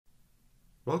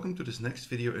Welcome to this next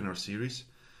video in our series,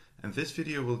 and this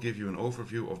video will give you an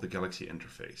overview of the Galaxy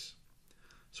interface.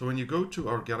 So when you go to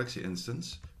our Galaxy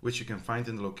instance, which you can find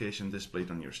in the location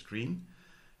displayed on your screen,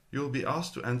 you will be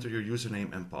asked to enter your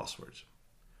username and password.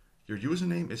 Your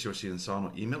username is your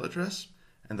Cienzano email address,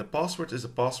 and the password is the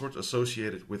password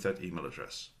associated with that email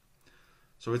address.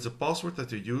 So it's a password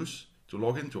that you use to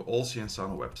log into all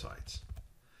Cienzano websites.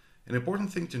 An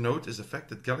important thing to note is the fact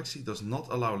that Galaxy does not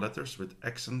allow letters with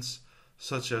accents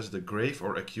such as the grave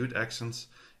or acute accents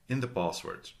in the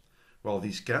password, while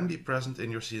these can be present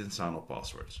in your Cienzano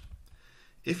password.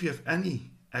 If you have any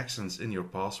accents in your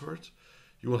password,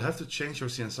 you will have to change your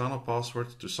Cienzano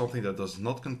password to something that does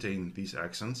not contain these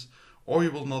accents, or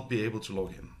you will not be able to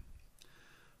log in.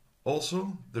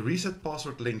 Also, the reset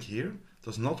password link here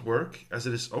does not work, as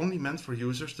it is only meant for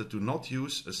users that do not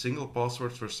use a single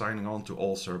password for signing on to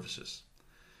all services.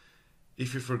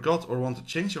 If you forgot or want to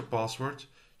change your password,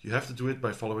 you have to do it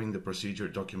by following the procedure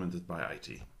documented by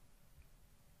IT.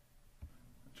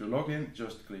 To log in,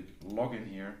 just click Login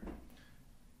here,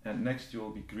 and next you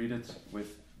will be greeted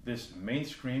with this main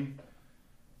screen,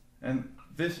 and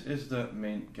this is the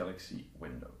main Galaxy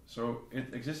window. So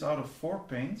it exists out of 4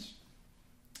 panes.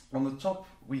 On the top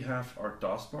we have our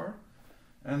taskbar,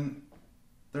 and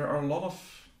there are a lot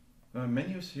of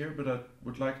menus here, but I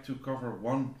would like to cover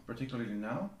one particularly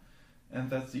now, and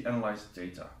that's the Analyze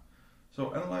Data.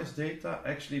 So Analyze Data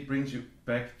actually brings you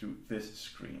back to this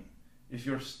screen. If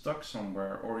you're stuck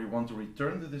somewhere or you want to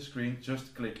return to this screen,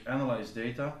 just click Analyze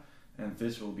Data and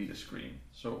this will be the screen.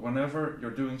 So whenever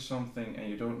you're doing something and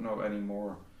you don't know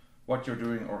anymore what you're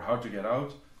doing or how to get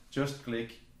out, just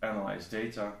click Analyze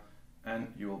Data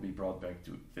and you will be brought back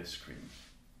to this screen.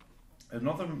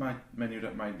 Another menu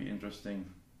that might be interesting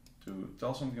to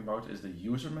tell something about is the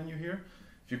user menu here.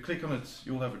 If you click on it,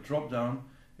 you'll have a drop down.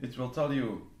 It will tell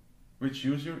you which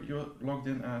user you're logged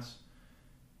in as.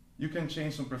 You can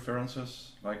change some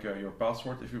preferences, like your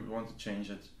password if you want to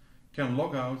change it. You can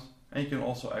log out, and you can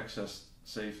also access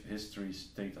save histories,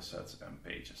 datasets and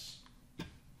pages.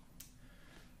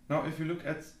 Now if you look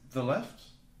at the left,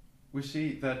 we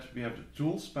see that we have the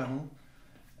tools panel,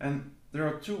 and there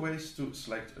are 2 ways to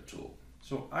select a tool.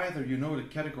 So either you know the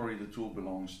category the tool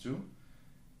belongs to,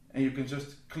 and you can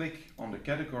just click on the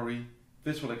category.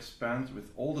 This will expand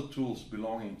with all the tools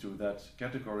belonging to that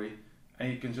category,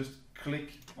 and you can just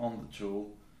click on the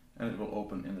tool and it will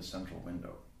open in the central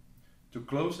window. To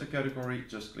close a category,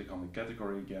 just click on the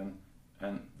category again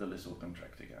and the list will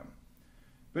contract again.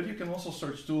 But you can also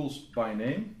search tools by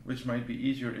name, which might be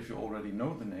easier if you already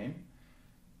know the name.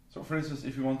 So for instance,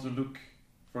 if you want to look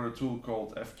for a tool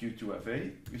called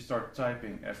FQ2FA, you start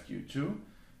typing FQ2,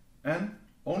 and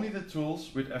only the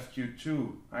tools with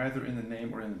FQ2, either in the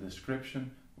name or in the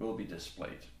description, will be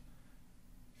displayed.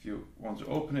 If you want to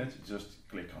open it, just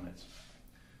click on it.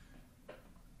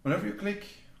 Whenever you click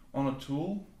on a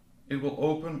tool, it will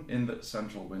open in the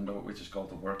central window, which is called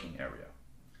the working area.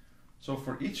 So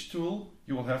for each tool,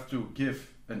 you will have to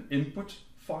give an input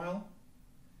file.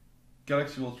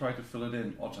 Galaxy will try to fill it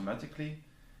in automatically.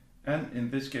 And in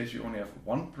this case, you only have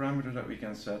one parameter that we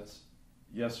can set,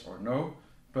 yes or no.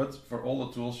 But for all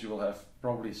the tools, you will have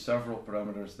probably several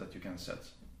parameters that you can set.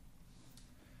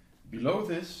 Below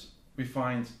this, we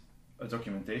find a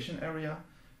documentation area,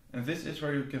 and this is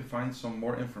where you can find some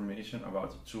more information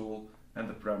about the tool and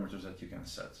the parameters that you can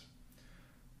set.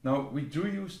 Now, we do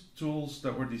use tools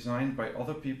that were designed by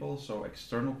other people, so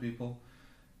external people,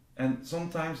 and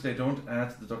sometimes they don't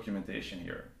add the documentation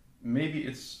here. Maybe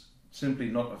it's simply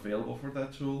not available for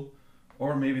that tool,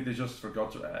 or maybe they just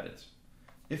forgot to add it.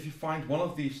 If you find one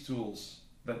of these tools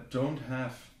that don't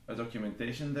have a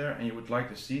documentation there and you would like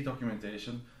to see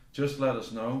documentation, just let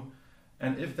us know.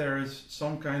 And if there is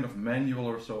some kind of manual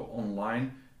or so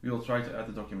online, we will try to add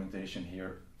the documentation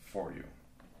here for you.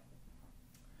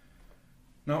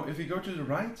 Now, if we go to the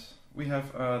right, we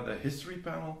have the history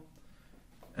panel.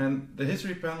 And the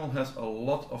history panel has a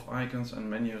lot of icons and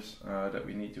menus that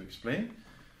we need to explain.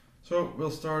 So we'll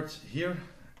start here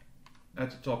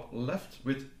at the top left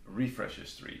with refresh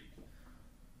history.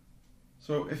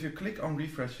 So if you click on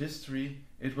refresh history,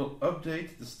 it will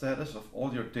update the status of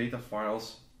all your data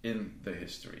files in the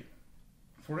history.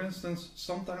 For instance,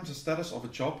 sometimes the status of a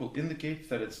job will indicate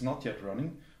that it's not yet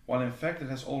running, while in fact it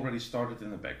has already started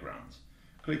in the background.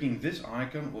 Clicking this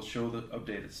icon will show the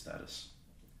updated status.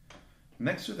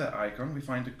 Next to that icon we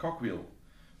find the cogwheel,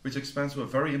 which expands to a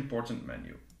very important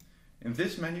menu. In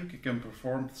this menu you can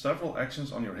perform several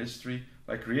actions on your history,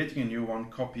 like creating a new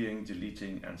one, copying,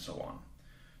 deleting, and so on.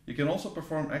 You can also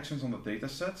perform actions on the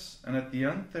datasets, and at the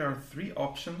end there are 3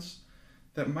 options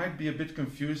that might be a bit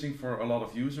confusing for a lot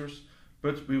of users,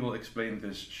 but we will explain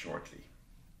this shortly.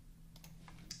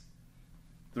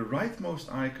 The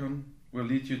rightmost icon will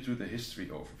lead you to the history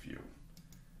overview.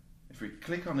 If we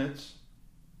click on it,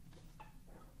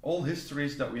 all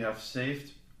histories that we have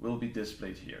saved will be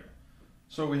displayed here.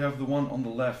 So we have the one on the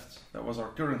left that was our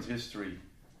current history.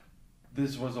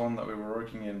 This was on that we were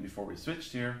working in before we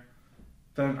switched here.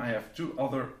 Then I have two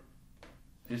other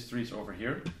histories over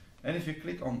here. And if you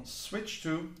click on switch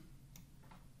to,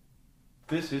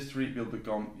 this history will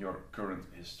become your current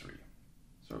history.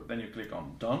 So then you click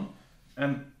on done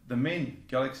and the main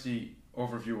Galaxy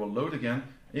overview will load again.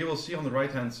 And you will see on the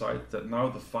right hand side that now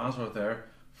the files are there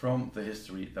from the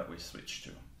history that we switched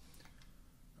to.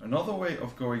 Another way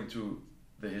of going to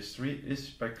the history is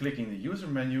by clicking the user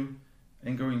menu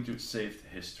and going to saved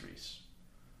histories.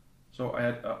 So I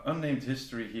had an unnamed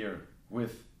history here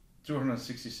with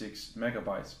 266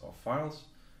 megabytes of files.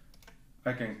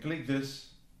 I can click this,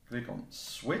 click on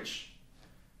switch,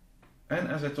 and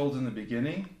as I told in the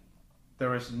beginning,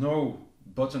 there is no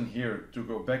button here to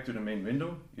go back to the main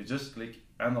window. You just click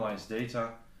analyze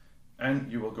data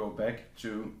and you will go back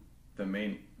to the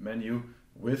main menu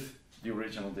with the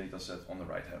original dataset on the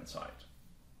right hand side.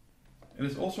 It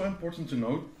is also important to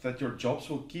note that your jobs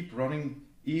will keep running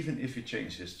even if you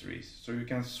change histories. So you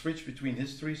can switch between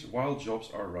histories while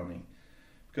jobs are running.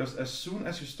 Because as soon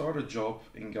as you start a job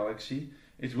in Galaxy,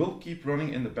 it will keep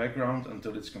running in the background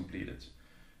until it's completed.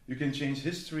 You can change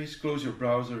histories, close your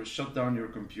browser, shut down your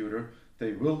computer.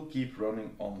 They will keep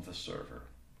running on the server.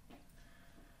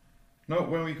 Now,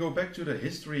 when we go back to the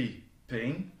history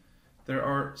pane, there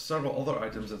are several other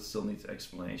items that still need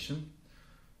explanation.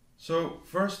 So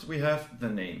first we have the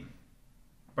name.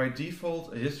 By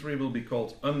default, a history will be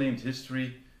called unnamed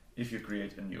history if you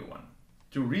create a new one.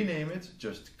 To rename it,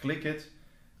 just click it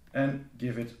and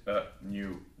give it a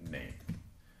new name.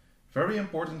 Very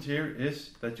important here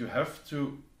is that you have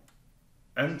to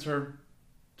enter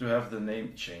to have the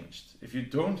name changed. If you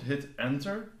don't hit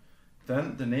enter,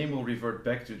 then the name will revert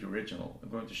back to the original. I'm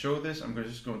going to show this. I'm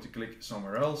just going to click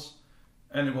somewhere else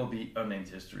and it will be unnamed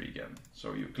history again.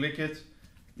 So you click it,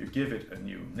 you give it a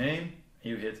new name,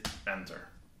 you hit enter.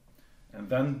 And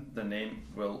then the name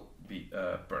will be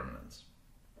permanent.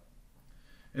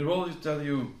 It will also tell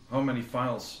you how many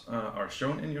files are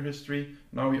shown in your history.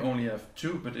 Now we only have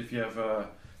 2, but if you have a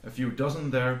few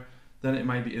dozen there, then it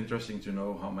might be interesting to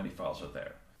know how many files are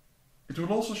there. It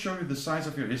will also show you the size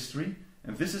of your history,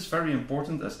 and this is very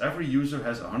important as every user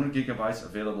has 100 gigabytes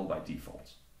available by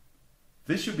default.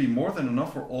 This should be more than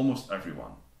enough for almost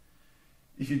everyone.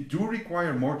 If you do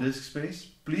require more disk space,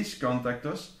 please contact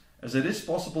us, as it is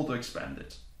possible to expand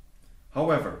it.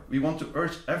 However, we want to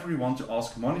urge everyone to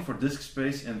ask money for disk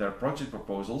space in their project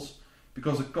proposals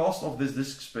because the cost of this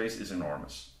disk space is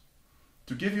enormous.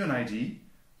 To give you an idea,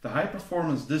 the high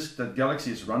performance disk that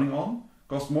Galaxy is running on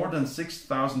costs more than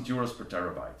 6,000 euros per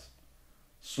terabyte.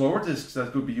 Slower disks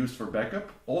that could be used for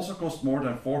backup also cost more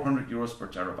than 400 euros per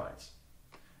terabyte.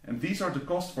 And these are the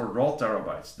costs for raw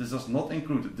terabytes. This does not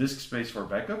include the disk space for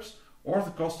backups or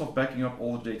the cost of backing up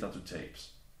all the data to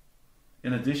tapes.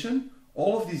 In addition,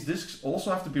 all of these disks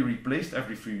also have to be replaced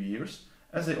every few years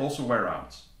as they also wear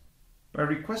out. By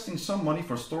requesting some money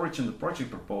for storage in the project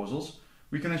proposals,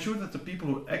 we can ensure that the people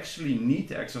who actually need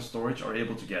the extra storage are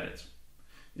able to get it.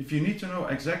 If you need to know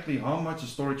exactly how much the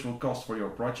storage will cost for your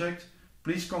project,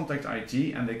 please contact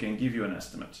IT and they can give you an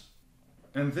estimate.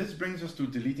 And this brings us to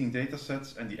deleting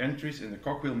datasets and the entries in the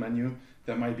cogwheel menu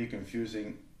that might be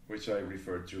confusing, which I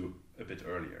referred to a bit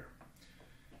earlier.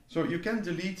 So you can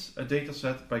delete a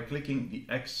dataset by clicking the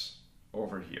X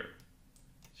over here.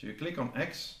 So you click on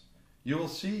X, you will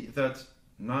see that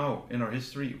now in our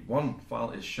history, one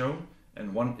file is shown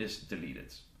and one is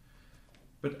deleted.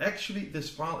 But actually this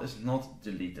file is not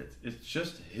deleted. It's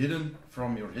just hidden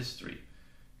from your history.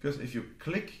 Because if you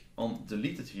click on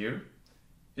deleted here,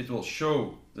 it will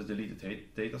show the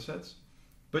deleted datasets,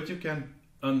 but you can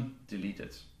undelete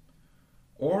it.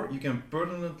 Or you can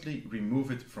permanently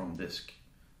remove it from disk.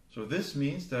 So this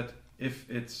means that if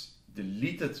it's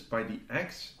deleted by the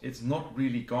X, it's not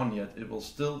really gone yet. It will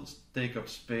still take up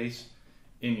space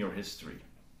in your history.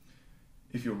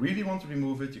 If you really want to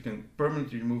remove it, you can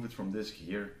permanently remove it from disk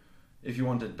here. If you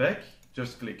want it back,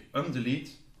 just click undelete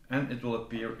and it will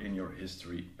appear in your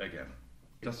history again.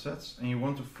 Datasets, and you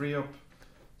want to free up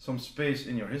some space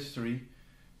in your history,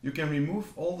 you can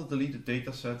remove all the deleted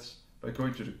datasets by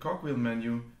going to the cogwheel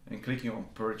menu and clicking on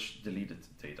Purge Deleted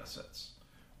Datasets.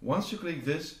 Once you click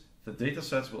this, the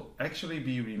datasets will actually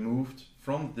be removed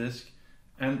from the disk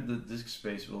and the disk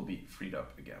space will be freed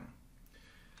up again.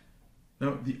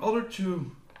 Now, the other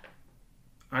two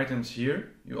items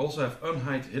here, you also have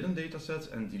unhide hidden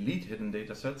datasets and delete hidden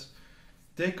datasets.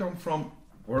 They come from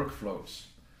workflows.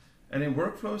 And in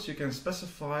workflows, you can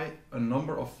specify a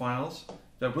number of files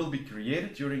that will be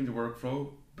created during the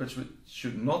workflow, but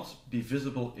should not be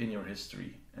visible in your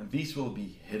history. And these will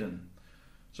be hidden.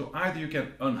 So either you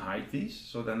can unhide these,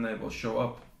 so then they will show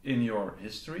up in your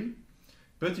history,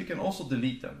 but you can also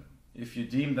delete them. If you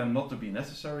deem them not to be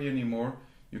necessary anymore,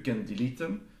 you can delete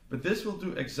them, but this will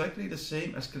do exactly the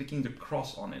same as clicking the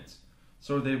cross on it.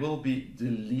 So they will be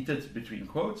deleted between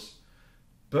quotes,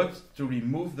 but to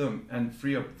remove them and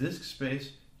free up disk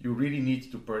space, you really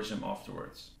need to purge them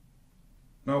afterwards.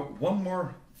 Now, one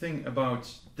more thing about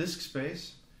disk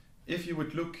space. If you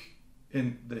would look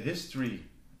in the history,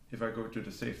 if I go to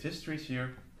the saved histories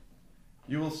here,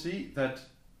 you will see that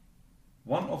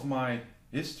one of my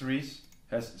histories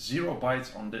has 0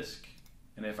 bytes on disk.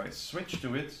 And if I switch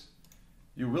to it,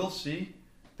 you will see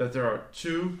that there are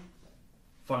 2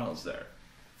 files there.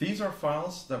 These are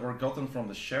files that were gotten from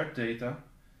the shared data,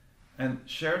 and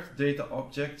shared data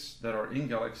objects that are in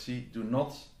Galaxy do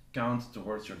not count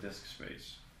towards your disk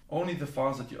space. Only the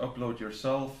files that you upload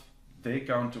yourself, they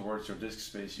count towards your disk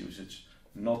space usage,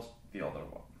 not the other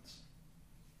ones.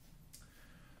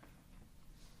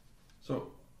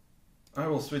 So I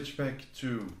will switch back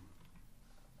to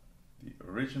the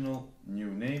original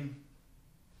new name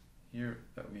here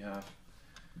that we have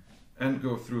and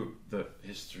go through the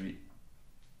history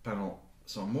panel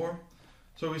some more.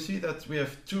 So we see that we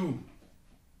have 2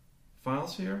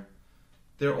 files here.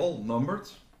 They're all numbered,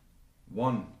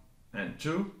 1 and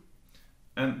 2,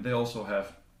 and they also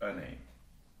have a name.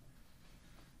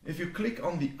 If you click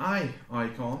on the eye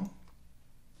icon,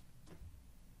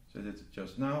 so I did it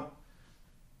just now,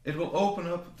 it will open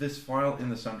up this file in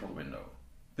the central window.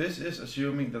 This is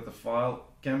assuming that the file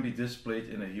can be displayed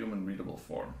in a human readable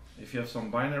form. If you have some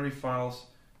binary files,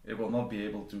 it will not be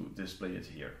able to display it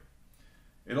here.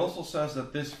 It also says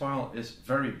that this file is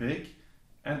very big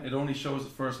and it only shows the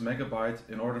first megabyte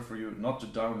in order for you not to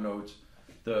download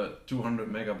the 200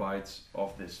 megabytes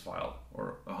of this file,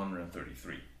 or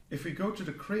 133. If we go to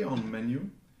the crayon menu,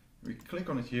 we click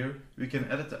on it here, we can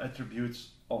edit the attributes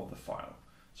of the file.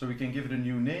 So we can give it a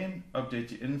new name, update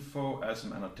the info, add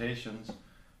some annotations,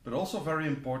 but also very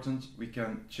important, we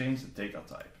can change the data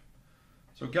type.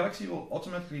 So Galaxy will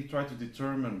automatically try to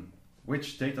determine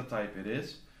which data type it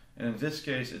is, and in this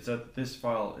case it's that this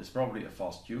file is probably a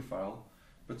FASTQ file,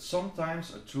 but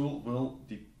sometimes a tool will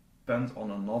depend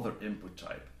on another input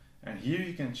type. And here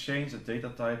you can change the data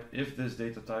type if this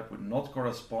data type would not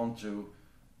correspond to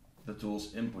the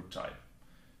tool's input type.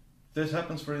 This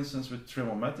happens, for instance, with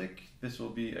Trimomatic. This will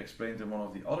be explained in one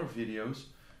of the other videos,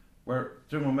 where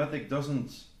Trimomatic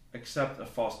doesn't accept a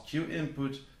FASTQ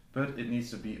input, but it needs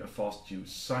to be a FASTQ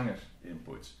Sanger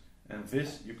input. And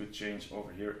this you could change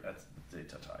over here at the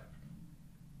data type.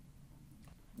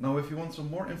 Now, if you want some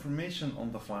more information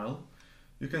on the file,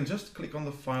 you can just click on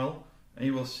the file and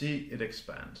you will see it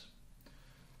expand.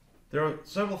 There are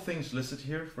several things listed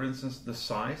here. For instance, the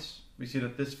size. We see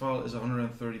that this file is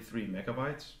 133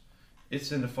 megabytes.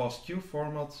 It's in the FASTQ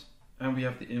format, and we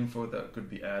have the info that could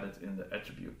be added in the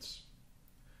attributes.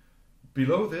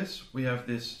 Below this, we have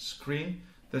this screen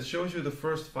that shows you the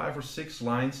first 5 or 6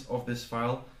 lines of this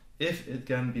file if it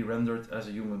can be rendered as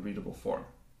a human readable form.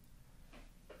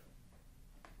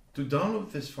 To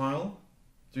download this file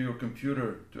to your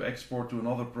computer, to export to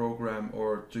another program,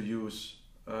 or to use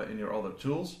in your other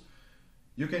tools,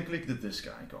 you can click the disk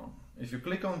icon. If you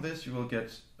click on this, you will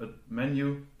get a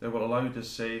menu that will allow you to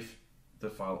save the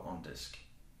file on disk.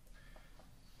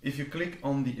 If you click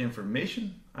on the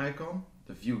information icon,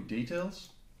 the view details,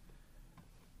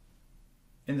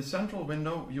 in the central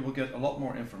window you will get a lot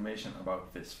more information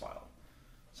about this file.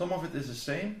 Some of it is the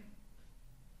same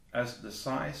as the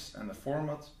size and the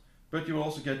format, but you will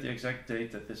also get the exact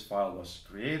date that this file was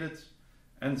created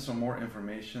and some more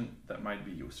information that might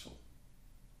be useful.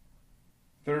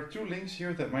 There are 2 links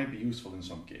here that might be useful in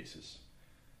some cases.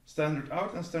 Standard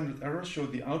out and standard error show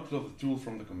the output of the tool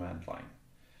from the command line.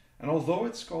 And although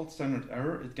it's called standard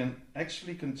error, it can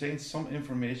actually contain some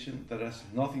information that has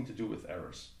nothing to do with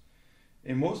errors.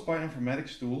 In most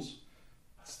bioinformatics tools,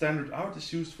 standard out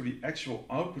is used for the actual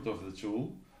output of the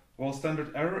tool, while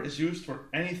standard error is used for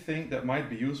anything that might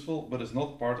be useful but is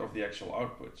not part of the actual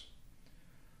output.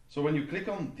 So when you click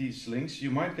on these links,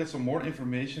 you might get some more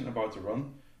information about the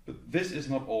run, but this is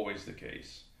not always the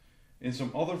case. In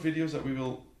some other videos that we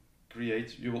will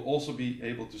create, you will also be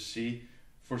able to see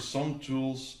for some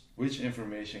tools which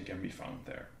information can be found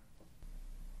there.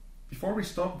 Before we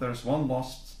stop, there's one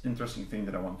last interesting thing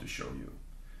that I want to show you.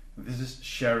 This is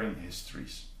sharing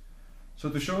histories. So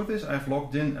to show this, I've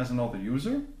logged in as another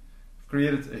user, I've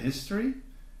created a history,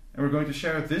 and we're going to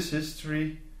share this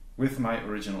history with my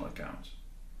original account.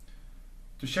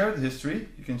 To share the history,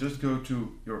 you can just go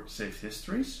to your saved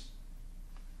histories,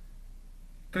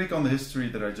 click on the history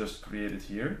that I just created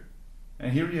here,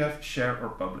 and here you have share or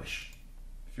publish.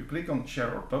 If you click on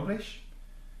share or publish,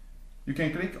 you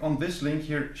can click on this link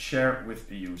here, share with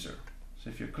a user.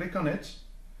 So if you click on it,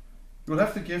 you will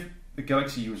have to give the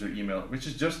Galaxy user email, which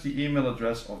is just the email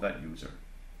address of that user.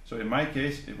 So in my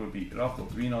case, it would be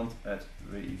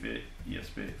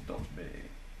raf.wienand@wivisb.be.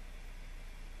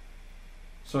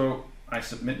 So I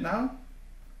submit now.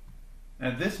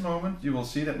 At this moment, you will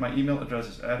see that my email address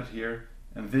is added here,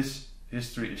 and this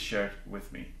history is shared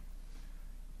with me.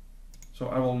 So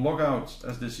I will log out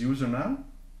as this user now,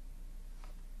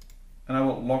 and I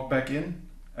will log back in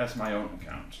as my own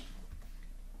account.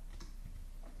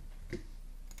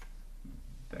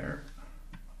 There.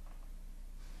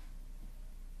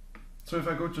 So if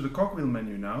I go to the cogwheel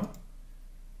menu now,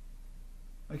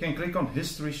 I can click on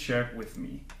History Shared with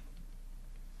Me.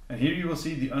 And here you will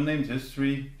see the unnamed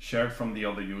history shared from the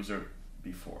other user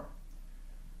before.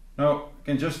 Now I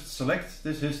can just select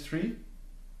this history,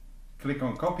 click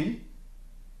on Copy,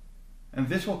 and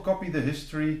this will copy the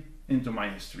history into my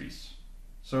histories.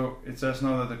 So it says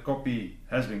now that the copy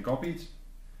has been copied.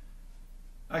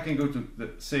 I can go to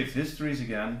the saved histories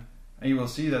again, and you will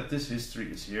see that this history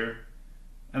is here,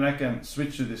 and I can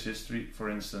switch to this history, for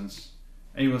instance,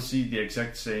 and you will see the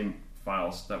exact same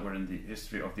files that were in the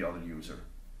history of the other user.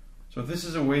 So this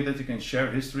is a way that you can share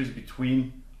histories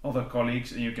between other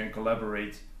colleagues and you can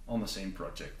collaborate on the same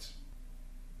project.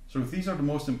 So these are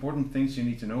the most important things you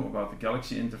need to know about the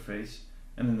Galaxy interface,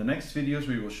 and in the next videos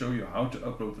we will show you how to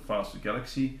upload the files to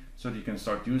Galaxy so that you can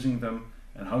start using them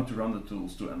and how to run the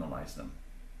tools to analyze them.